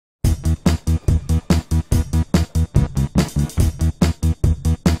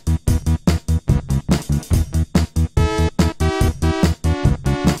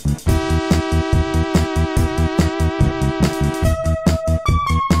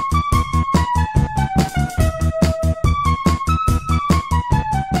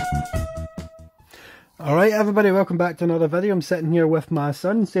everybody, welcome back to another video. I'm sitting here with my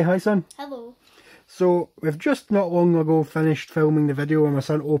son. Say hi, son. Hello. So we've just not long ago finished filming the video where my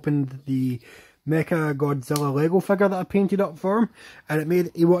son opened the Mecha Godzilla Lego figure that I painted up for him,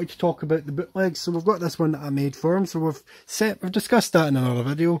 and he wanted to talk about the bootlegs. So we've got this one that I made for him. So we've discussed that in another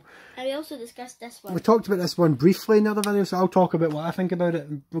video. And we also discussed this one. We talked about this one briefly in another video, so I'll talk about what I think about it.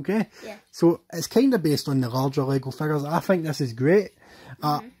 Okay? Yeah. So it's kind of based on the larger Lego figures. I think this is great.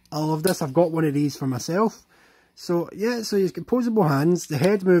 I love this. I've got one of these for myself. So yeah, so you've got posable hands. The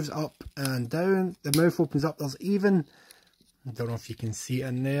head moves up and down. The mouth opens up. There's even, I don't know if you can see it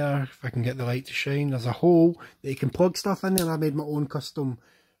in there, if I can get the light to shine. There's a hole that you can plug stuff in there. I made my own custom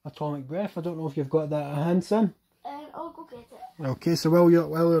atomic breath. I don't know if you've got that at hand, son. I'll go get it. Okay, so while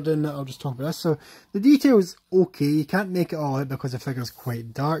you're doing that, I'll just talk about this. So the detail's okay. You can't make it all out because the figure's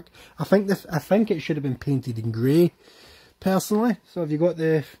quite dark. I think it should have been painted in grey, personally. So have you got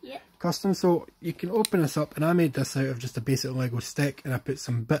the custom? So you can open this up, and I made this out of just a basic Lego stick, and I put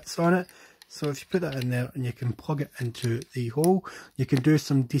some bits on it. So if you put that in there and you can plug it into the hole, you can do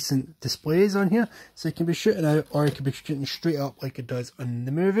some decent displays on here. So you can be shooting out, or you can be shooting straight up like it does in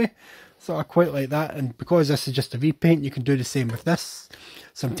the movie. So I quite like that, and because this is just a repaint, you can do the same with this.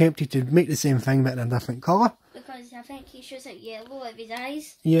 So I'm tempted to make the same thing but in a different colour. Because I think he shoots out yellow out of his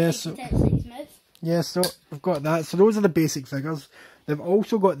eyes. Yeah, so his mouth. Yeah, so we've got that. So those are the basic figures. They've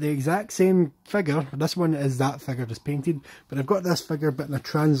also got the exact same figure. This one is that figure just painted, but I've got this figure but in a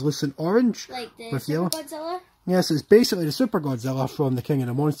translucent orange, like the with Super yellow. Godzilla? Yeah, so it's basically the Super Godzilla from the King of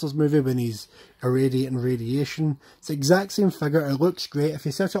the Monsters movie when he's irradiating radiation. It's the exact same figure. It looks great. If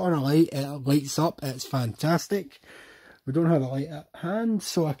you set it on a light, it lights up. It's fantastic. We don't have a light at hand,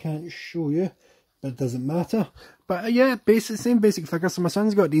 so I can't show you, but it doesn't matter. But yeah, same basic figure. So my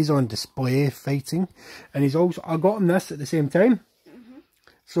son's got these on display fighting, and I got him this at the same time.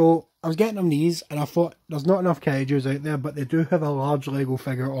 So I was getting him these, and I thought there's not enough kaijus out there, but they do have a large Lego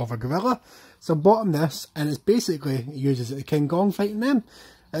figure of a gorilla. So I bought him this, and it's basically, it uses it to King Kong fighting them.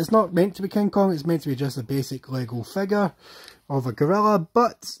 It's not meant to be King Kong, it's meant to be just a basic Lego figure of a gorilla,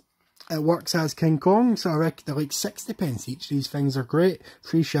 but it works as King Kong. So I reckon they're like 60p each. These things are great,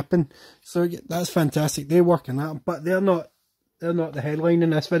 free shipping. So yeah, that's fantastic. They work in that, but they're not the headline in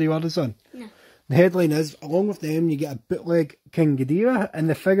this video, are they, son? No. The headline is, along with them, you get a bootleg King Ghidorah, and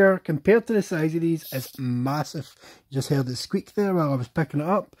the figure, compared to the size of these, is massive. You just heard it squeak there while I was picking it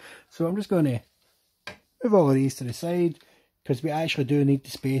up. So I'm just going to move all of these to the side, because we actually do need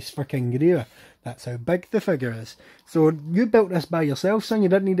the space for King Ghidorah. That's how big the figure is. So you built this by yourself, son? You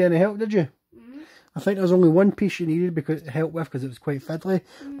didn't need any help, did you? I think there was only one piece you needed because help with, because it was quite fiddly.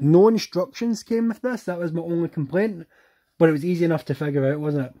 No instructions came with this. That was my only complaint. But it was easy enough to figure out,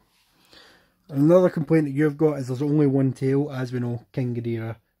 wasn't it? Another complaint that you've got is there's only one tail. As we know, King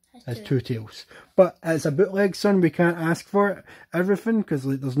Ghidorah has two tails. But it's a bootleg, son. We can't ask for everything because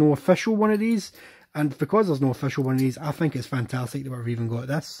there's no official one of these. And because there's no official one of these, I think it's fantastic that we've even got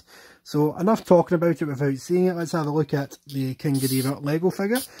this. So enough talking about it without seeing it. Let's have a look at the King Ghidorah Lego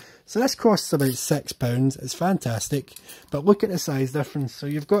figure. So this costs about £6. It's fantastic. But look at the size difference. So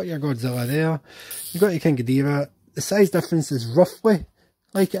you've got your Godzilla there. You've got your King Ghidorah. The size difference is roughly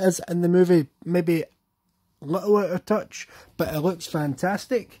like it is in the movie, maybe a little out of touch, but it looks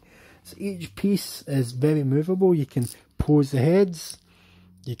fantastic. So each piece is very movable. You can pose the heads,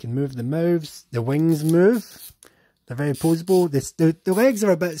 you can move the mouths, the wings move, they're very poseable. The legs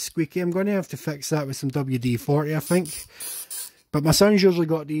are a bit squeaky. I'm going to have to fix that with some WD-40, I think. But my son's usually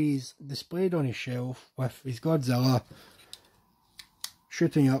got these displayed on his shelf with his Godzilla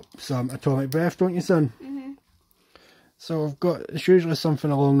shooting up some atomic breath, don't you, son? So I've got, it's usually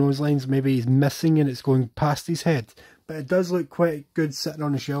something along those lines. Maybe he's missing and it's going past his head. But it does look quite good sitting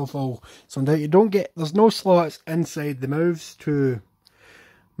on the shelf all summed out. You don't get, there's no slots inside the mouths to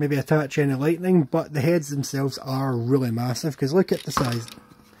maybe attach any lightning, but the heads themselves are really massive. Because look at the size.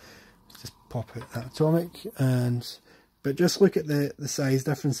 Just pop out that atomic, but just look at the size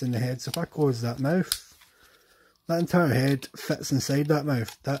difference in the head. So if I close that mouth, that entire head fits inside that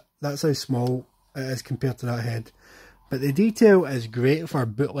mouth. That's how small it is compared to that head. But the detail is great for a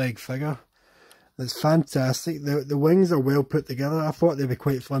bootleg figure. It's fantastic. The wings are well put together. I thought they'd be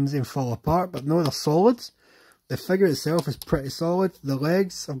quite flimsy and fall apart, but no, they're solid. The figure itself is pretty solid. The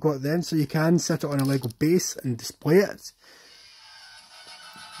legs, I've got them, so you can set it on a Lego base and display it.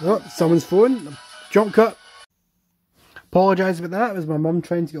 Oh, someone's phone. Jump cut. Apologise about that. It was my mum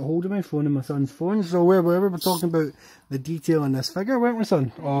trying to get hold of my phone and my son's phone. So where were we? We're talking about the detail in this figure, weren't we,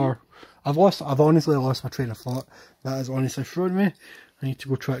 son? Or I've honestly lost my train of thought. That has honestly thrown me. I need to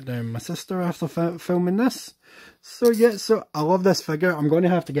go track down my sister after filming this. So yeah, so I love this figure. I'm going to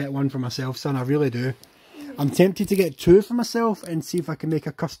have to get one for myself, son. I really do. I'm tempted to get 2 for myself and see if I can make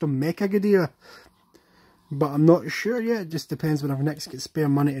a custom Mecha Godzilla. But I'm not sure yet. It just depends when I've next get spare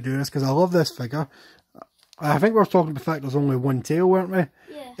money to do this, because I love this figure. I think we were talking about the fact there's only one tail, weren't we?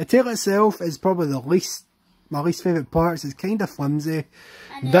 Yeah. The tail itself is probably my least favourite parts. It's kind of flimsy.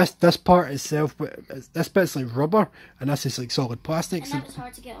 This part itself, this bit's like rubber, and this is like solid plastic. And that was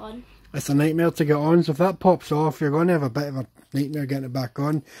hard to get on. It's a nightmare to get on, so if that pops off, you're going to have a bit of a nightmare getting it back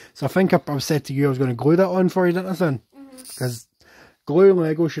on. So I think I said to you I was going to glue that on for you, didn't I, son? Because glue and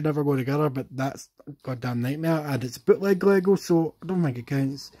Lego should never go together, but that's a goddamn nightmare. And it's bootleg Lego, so I don't think it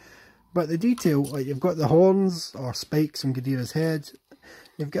counts. But the detail, like you've got the horns or spikes on Ghidorah's head.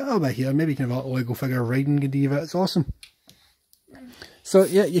 You've got a little bit here. Maybe you can have a little Lego figure riding Ghidorah. It's awesome. So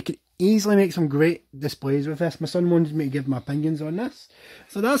yeah, you could easily make some great displays with this. My son wanted me to give my opinions on this.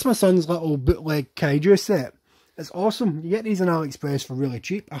 So that's my son's little bootleg kaiju set. It's awesome. You get these on AliExpress for really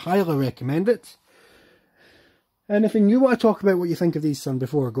cheap. I highly recommend it. Anything you want to talk about what you think of these, son,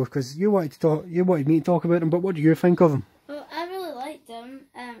 before I go? Because you wanted me to talk about them, but what do you think of them? Well, I really liked them.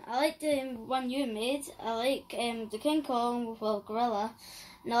 I like the one you made. I like the King Kong with Gorilla.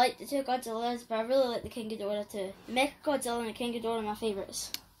 And I like the 2 Godzillas, but I really like the King Ghidorah too. Mecha Godzilla and the King Ghidorah are my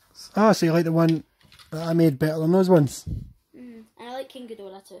favourites. Ah, so you like the one that I made better than those ones? And I like King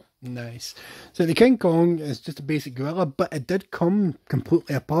Ghidorah too. Nice. So the King Kong is just a basic gorilla, but it did come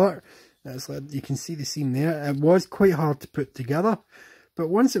completely apart. It's like, you can see the seam there. It was quite hard to put together, but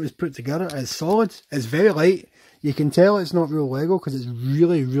once it was put together, it's solid. It's very light. You can tell it's not real Lego because it's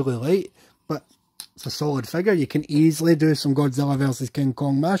really, really light, but it's a solid figure. You can easily do some Godzilla versus King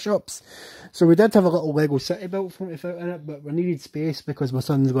Kong mashups. So we did have a little Lego city built from it in it, but we needed space because my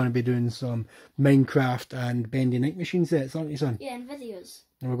son's going to be doing some Minecraft and Bendy Night Machine sets, aren't you, son? Yeah, and videos.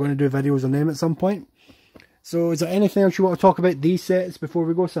 And we're going to do videos on them at some point. So is there anything else you want to talk about these sets before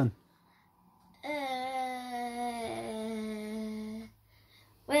we go, son?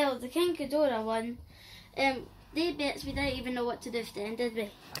 Well, the King Ghidorah one, they bits we didn't even know what to do with them, did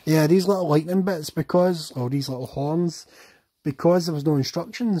we? Yeah, these little lightning bits these little horns, because there was no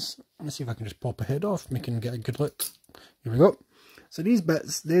instructions. Let's see if I can just pop a head off, make him get a good look. Here we go. So these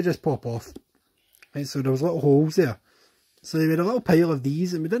bits, they just pop off. Right, so there was little holes there. So we had a little pile of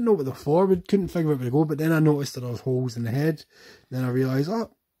these, and we didn't know what they were for. We couldn't figure out where to go, but then I noticed that there was holes in the head. Then I realised,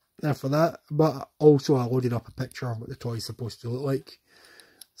 oh, they're for that. But also I loaded up a picture of what the toy's supposed to look like.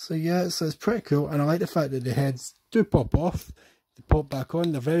 So yeah, so it's pretty cool, and I like the fact that the heads do pop off, they pop back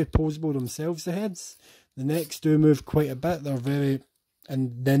on. They're very poseable themselves, the heads. The necks do move quite a bit. They're very,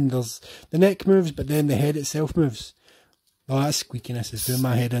 and then there's the neck moves, but then the head itself moves. Oh, that squeakiness is doing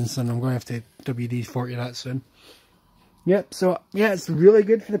my head in, son. I'm going to have to WD-40 that soon. Yep, so yeah, it's really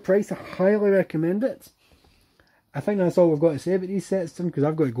good for the price. I highly recommend it. I think that's all we've got to say about these sets, son, because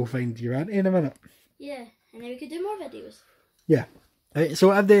I've got to go find your auntie in a minute. Yeah, and then we could do more videos. Yeah. Right,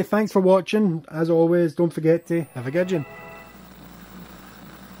 so thanks for watching. As always, don't forget to have a good one.